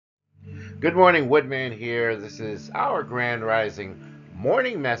Good morning, Woodman here. This is our Grand Rising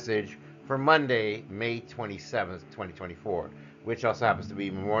morning message for Monday, May 27th, 2024, which also happens to be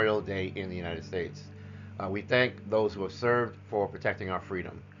Memorial Day in the United States. We thank those who have served for protecting our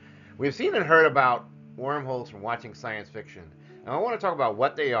freedom. We've seen and heard about wormholes from watching science fiction, and I want to talk about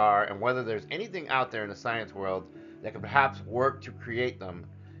what they are and whether there's anything out there in the science world that could perhaps work to create them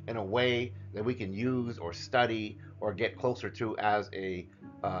in a way that we can use or study or get closer to as a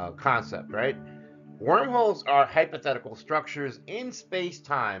concept, right? Wormholes are hypothetical structures in space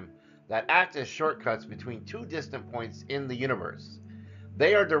time that act as shortcuts between two distant points in the universe.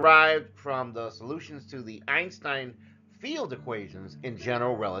 They are derived from the solutions to the Einstein field equations in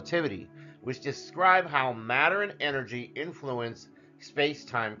general relativity, which describe how matter and energy influence space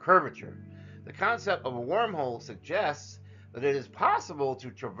time curvature. The concept of a wormhole suggests that it is possible to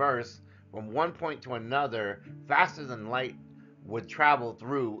traverse from one point to another faster than light would travel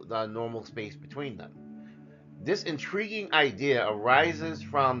through the normal space between them. This intriguing idea arises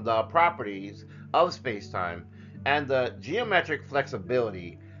from the properties of spacetime and the geometric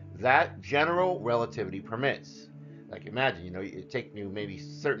flexibility that general relativity permits. Like imagine, it take you maybe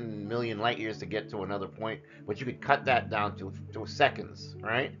certain million light years to get to another point, but you could cut that down to seconds,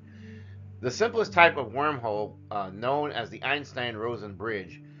 right? The simplest type of wormhole, known as the Einstein-Rosen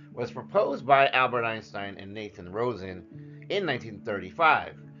bridge, was proposed by Albert Einstein and Nathan Rosen in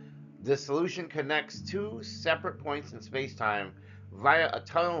 1935. This solution connects two separate points in spacetime via a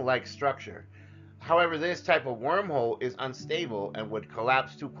tunnel-like structure. However, this type of wormhole is unstable and would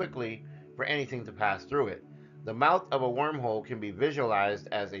collapse too quickly for anything to pass through it. The mouth of a wormhole can be visualized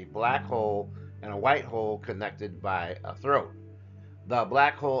as a black hole and a white hole connected by a throat. The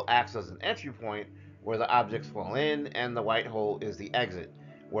black hole acts as an entry point where the objects fall in, and the white hole is the exit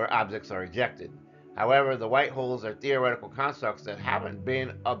where objects are ejected. However, the white holes are theoretical constructs that haven't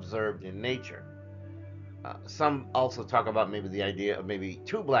been observed in nature. Some also talk about maybe the idea of maybe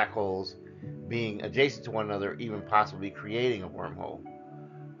two black holes being adjacent to one another, even possibly creating a wormhole.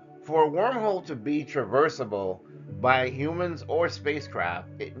 For a wormhole to be traversable by humans or spacecraft,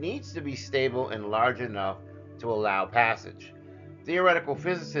 it needs to be stable and large enough to allow passage. Theoretical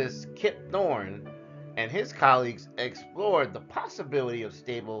physicist Kip Thorne and his colleagues explored the possibility of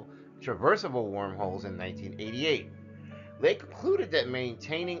stable, traversable wormholes in 1988. They concluded that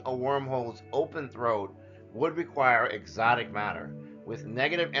maintaining a wormhole's open throat would require exotic matter with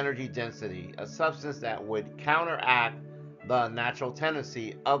negative energy density, a substance that would counteract the natural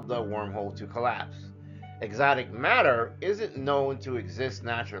tendency of the wormhole to collapse. Exotic matter isn't known to exist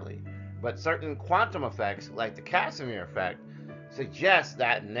naturally, but certain quantum effects, like the Casimir effect, suggest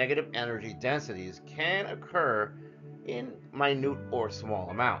that negative energy densities can occur in minute or small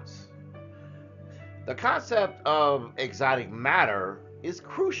amounts. The concept of exotic matter is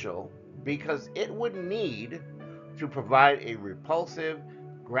crucial because it would need to provide a repulsive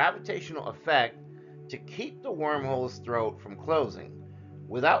gravitational effect to keep the wormhole's throat from closing.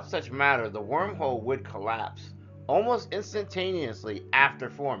 Without such matter, the wormhole would collapse almost instantaneously after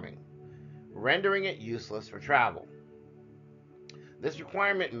forming, rendering it useless for travel. This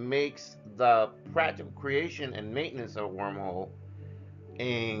requirement makes the practical creation and maintenance of a wormhole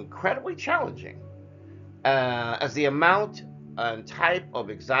incredibly challenging, as the amount and type of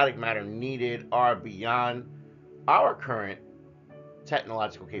exotic matter needed are beyond our current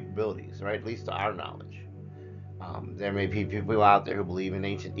technological capabilities, right? At least to our knowledge. There may be people out there who believe in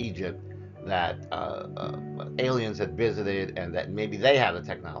ancient Egypt that aliens had visited and that maybe they have the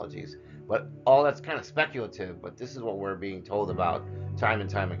technologies. But all that's kind of speculative. But this is what we're being told about time and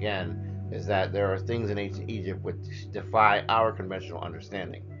time again, is that there are things in ancient Egypt which defy our conventional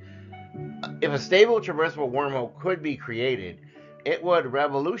understanding. If a stable traversable wormhole could be created, it would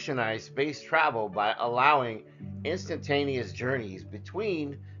revolutionize space travel by allowing instantaneous journeys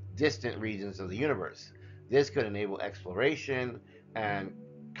between distant regions of the universe. This could enable exploration and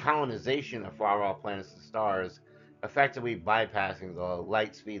colonization of far off planets and stars, effectively bypassing the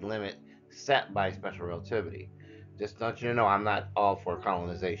light speed limit set by special relativity. Just want you to know, I'm not all for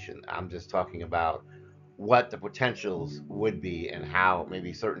colonization. I'm just talking about what the potentials would be and how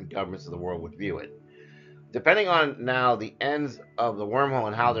maybe certain governments of the world would view it. Depending on now the ends of the wormhole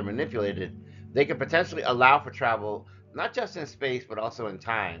and how they're manipulated, they could potentially allow for travel not just in space but also in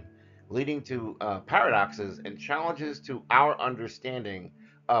time, leading to paradoxes and challenges to our understanding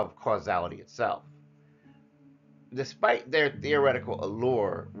of causality itself. Despite their theoretical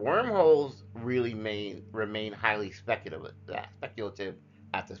allure, wormholes really remain highly speculative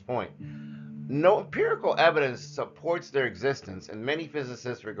at this point. No empirical evidence supports their existence, and many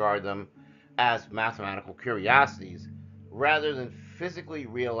physicists regard them as mathematical curiosities rather than physically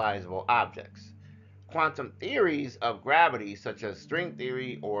realizable objects. Quantum theories of gravity, such as string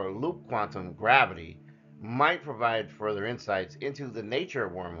theory or loop quantum gravity, might provide further insights into the nature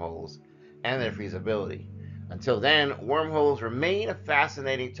of wormholes and their feasibility. Until then, wormholes remain a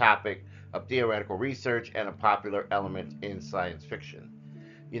fascinating topic of theoretical research and a popular element in science fiction.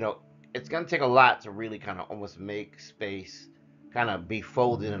 You know, it's going to take a lot to really kind of almost make space kind of be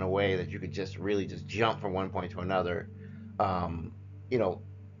folded in a way that you could just really just jump from one point to another, um, you know,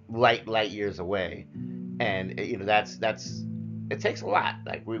 light years away. And that's it takes a lot.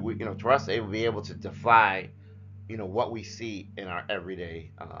 Like we for us to be able to defy what we see in our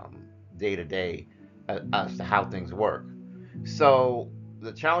everyday day to day as to how things work. So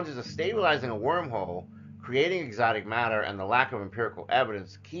the challenges of stabilizing a wormhole, creating exotic matter, and the lack of empirical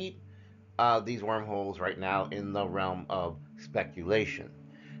evidence keep these wormholes right now in the realm of speculation.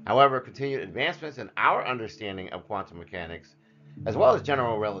 However, continued advancements in our understanding of quantum mechanics, as well as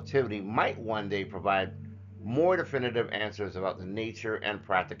general relativity, might one day provide more definitive answers about the nature and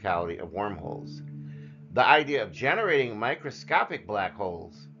practicality of wormholes. The idea of generating microscopic black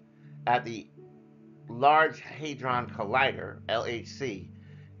holes at the Large Hadron Collider, LHC,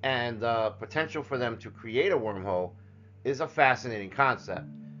 and the potential for them to create a wormhole is a fascinating concept,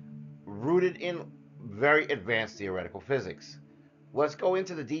 rooted in very advanced theoretical physics. Let's go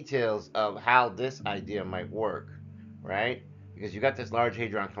into the details of how this idea might work, right? Because you got this Large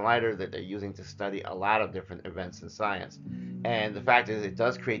Hadron Collider that they're using to study a lot of different events in science. And the fact is, it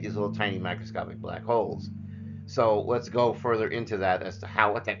does create these little tiny microscopic black holes. So let's go further into that as to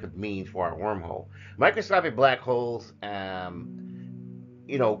what that could mean for our wormhole. Microscopic black holes,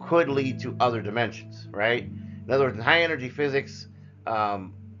 could lead to other dimensions, right? In other words, in high energy physics,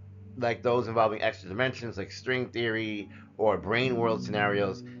 um, like those involving extra dimensions, like string theory or brain world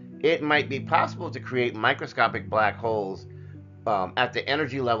scenarios, it might be possible to create microscopic black holes at the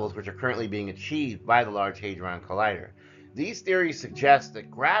energy levels which are currently being achieved by the Large Hadron Collider. These theories suggest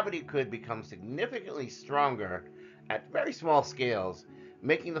that gravity could become significantly stronger at very small scales,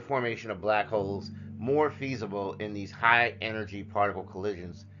 making the formation of black holes more feasible in these high energy particle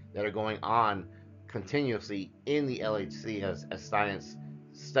collisions that are going on continuously in the LHC as science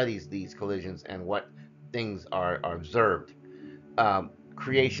studies these collisions and what things are observed.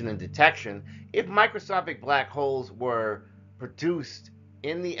 Creation and detection. If microscopic black holes were produced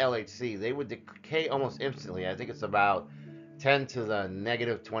in the LHC, they would decay almost instantly. I think it's about 10 to the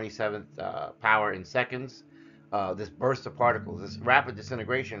negative 27th power in seconds. This burst of particles, this rapid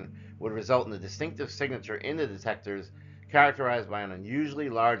disintegration, would result in a distinctive signature in the detectors characterized by an unusually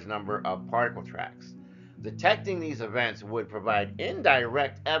large number of particle tracks. Detecting these events would provide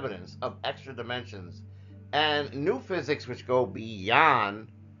indirect evidence of extra dimensions and new physics which go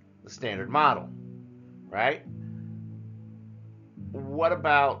beyond the standard model, right? What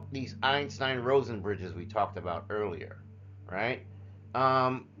about these Einstein-Rosen bridges we talked about earlier, right?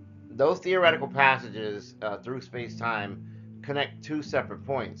 Um, those theoretical passages through space-time connect two separate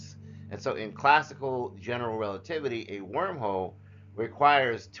points. And so in classical general relativity, a wormhole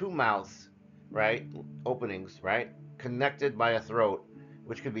requires two mouths, right, openings, right, connected by a throat,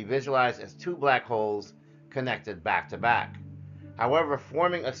 which could be visualized as two black holes connected back to back. However,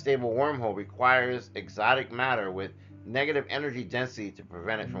 forming a stable wormhole requires exotic matter with negative energy density to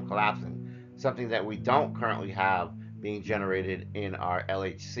prevent it from collapsing, something that we don't currently have being generated in our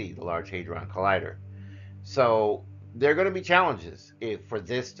LHC, the Large Hadron Collider. So there are going to be challenges for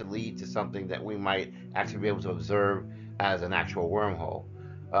this to lead to something that we might actually be able to observe as an actual wormhole.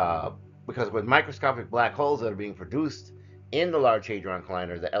 Because with microscopic black holes that are being produced in the Large Hadron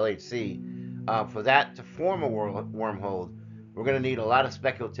Collider, the LHC, for that to form a wormhole, we're going to need a lot of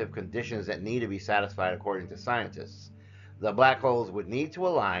speculative conditions that need to be satisfied according to scientists. The black holes would need to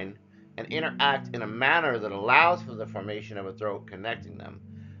align and interact in a manner that allows for the formation of a throat connecting them.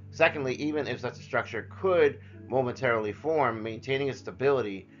 Secondly, even if such a structure could momentarily form, maintaining its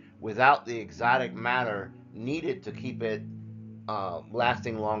stability without the exotic matter needed to keep it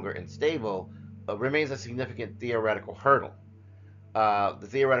lasting longer and stable remains a significant theoretical hurdle. The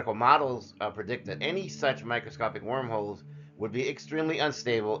theoretical models predict that any such microscopic wormholes would be extremely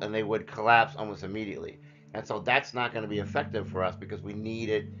unstable and they would collapse almost immediately. And so that's not going to be effective for us because we need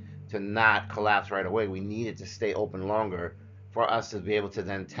it to not collapse right away. We need it to stay open longer for us to be able to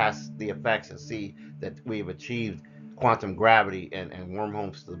then test the effects and see that we've achieved quantum gravity and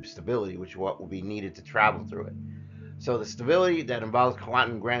wormhole stability, which is what will be needed to travel through it. So the stability that involves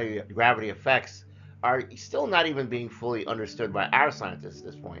quantum gravity effects are still not even being fully understood by our scientists at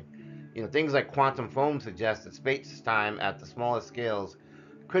this point. Things like quantum foam suggest that space-time at the smallest scales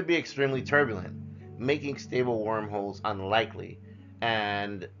could be extremely turbulent, making stable wormholes unlikely.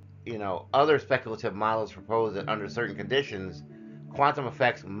 And other speculative models propose that under certain conditions, quantum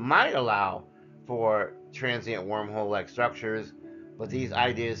effects might allow for transient wormhole-like structures, but these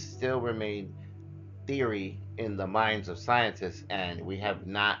ideas still remain theory in the minds of scientists, and we have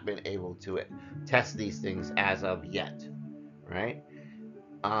not been able to test these things as of yet, right?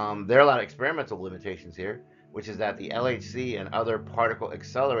 There are a lot of experimental limitations here, which is that the LHC and other particle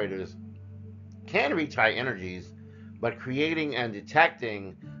accelerators can reach high energies, but creating and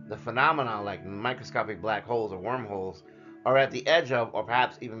detecting the phenomena like microscopic black holes or wormholes are at the edge of, or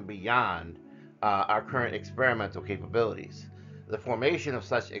perhaps even beyond, our current experimental capabilities. The formation of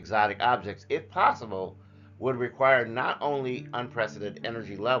such exotic objects, if possible, would require not only unprecedented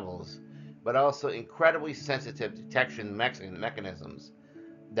energy levels, but also incredibly sensitive detection mechanisms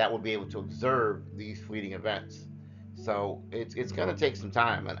that will be able to observe these fleeting events. So it's going to take some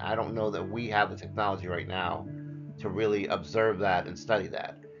time, and I don't know that we have the technology right now to really observe that and study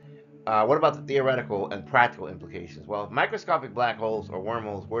that. What about the theoretical and practical implications? Well, if microscopic black holes or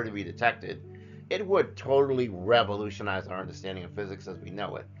wormholes were to be detected, it would totally revolutionize our understanding of physics as we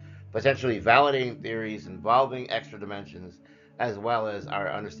know it, potentially validating theories involving extra dimensions as well as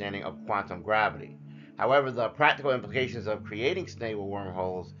our understanding of quantum gravity. However, the practical implications of creating stable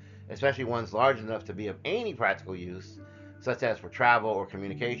wormholes, especially ones large enough to be of any practical use, such as for travel or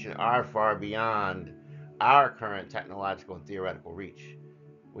communication, are far beyond our current technological and theoretical reach,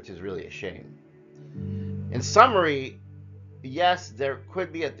 which is really a shame. In summary, yes, there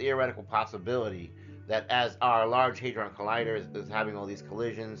could be a theoretical possibility that as our Large Hadron Collider is having all these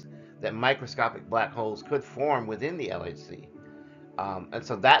collisions, that microscopic black holes could form within the LHC. And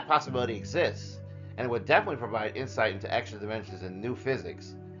so that possibility exists, and it would definitely provide insight into extra dimensions and new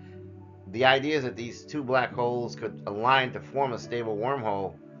physics. The idea is that these two black holes could align to form a stable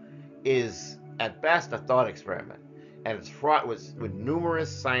wormhole is, at best, a thought experiment, and it's fraught with numerous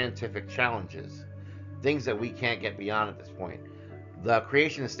scientific challenges, things that we can't get beyond at this point. The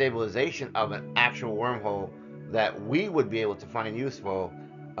creation and stabilization of an actual wormhole that we would be able to find useful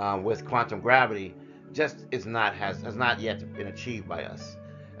with quantum gravity just has not yet been achieved by us.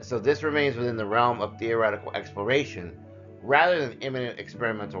 And so this remains within the realm of theoretical exploration rather than imminent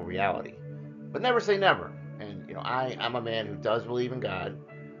experimental reality. But never say never. And I'm a man who does believe in God.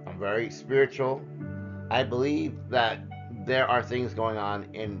 I'm very spiritual. I believe that there are things going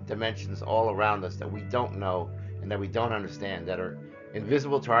on in dimensions all around us that we don't know and that we don't understand, that are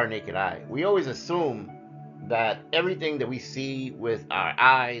invisible to our naked eye. We always assume that everything that we see with our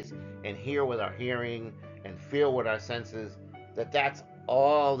eyes and hear with our hearing and feel with our senses, that's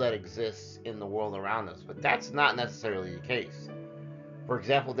all that exists in the world around us. But that's not necessarily the case. For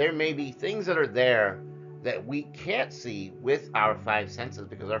example, there may be things that are there that we can't see with our five senses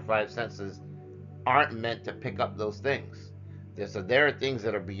because our five senses aren't meant to pick up those things. So there are things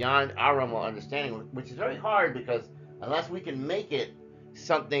that are beyond our realm of understanding, which is very hard because unless we can make it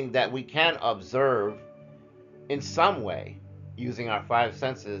something that we can observe in some way using our five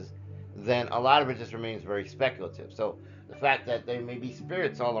senses, then a lot of it just remains very speculative. So the fact that there may be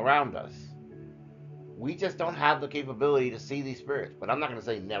spirits all around us, we just don't have the capability to see these spirits. But I'm not going to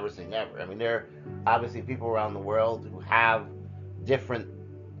say never. I mean, there are obviously people around the world who have different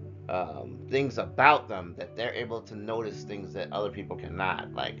things about them that they're able to notice things that other people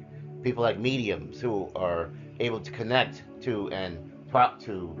cannot. Like people like mediums who are able to connect to and talk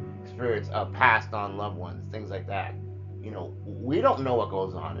to spirits of passed on loved ones, things like that. We don't know what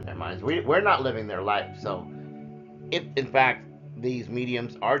goes on in their minds. We're not living their life. So if in fact these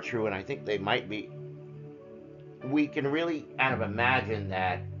mediums are true, and I think they might be, we can really kind of imagine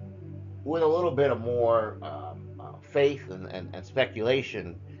that with a little bit of more faith and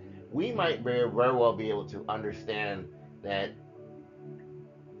speculation, we might very well be able to understand that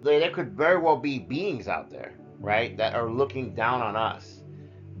there could very well be beings out there, right, that are looking down on us,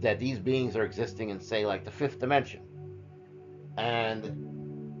 that these beings are existing in, say, like the fifth dimension.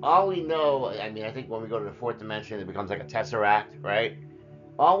 And all we know, I mean, I think when we go to the fourth dimension, it becomes like a tesseract, right?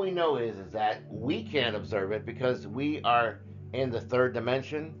 All we know is that we can't observe it because we are in the third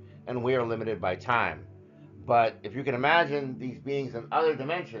dimension and we are limited by time. But if you can imagine these beings in other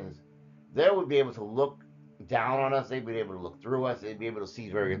dimensions, they would be able to look down on us. They'd be able to look through us. They'd be able to see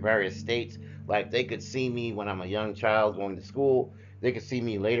various states. Like they could see me when I'm a young child going to school. They could see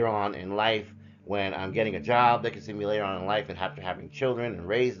me later on in life when I'm getting a job. They could see me later on in life and after having children and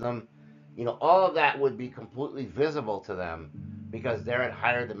raise them. All of that would be completely visible to them because they're at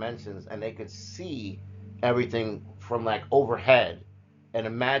higher dimensions and they could see everything from like overhead and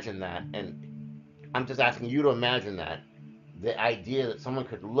imagine that. And I'm just asking you to imagine that, the idea that someone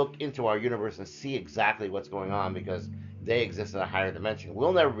could look into our universe and see exactly what's going on, because they exist in a higher dimension.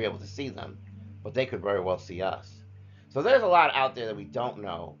 We'll never be able to see them, but they could very well see us. So there's a lot out there that we don't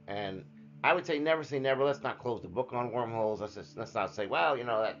know, and I would say never. Let's not close the book on wormholes. Let's not say, well,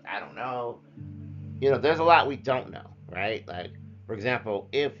 I don't know. There's a lot we don't know, right? Like, for example,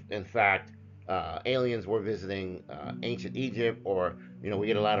 if in fact aliens were visiting ancient Egypt, or we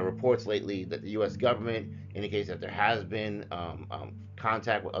get a lot of reports lately that the U.S. government indicates that there has been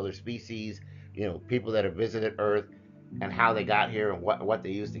contact with other species, people that have visited Earth, and how they got here and what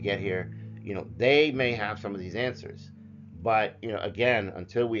they used to get here. They may have some of these answers, but again,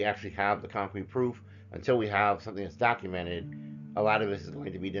 until we actually have the concrete proof, until we have something that's documented, a lot of this is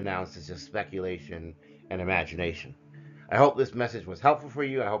going to be denounced as just speculation and imagination. I hope this message was helpful for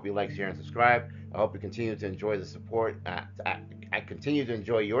you. I hope you like, share, and subscribe. I hope you continue to enjoy the support. I continue to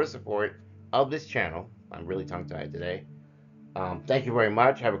enjoy your support of this channel. I'm really tongue-tied today. Thank you very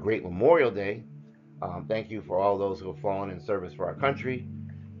much. Have a great Memorial Day. Thank you for all those who have fallen in service for our country.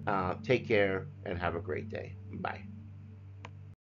 Take care and have a great day. Bye.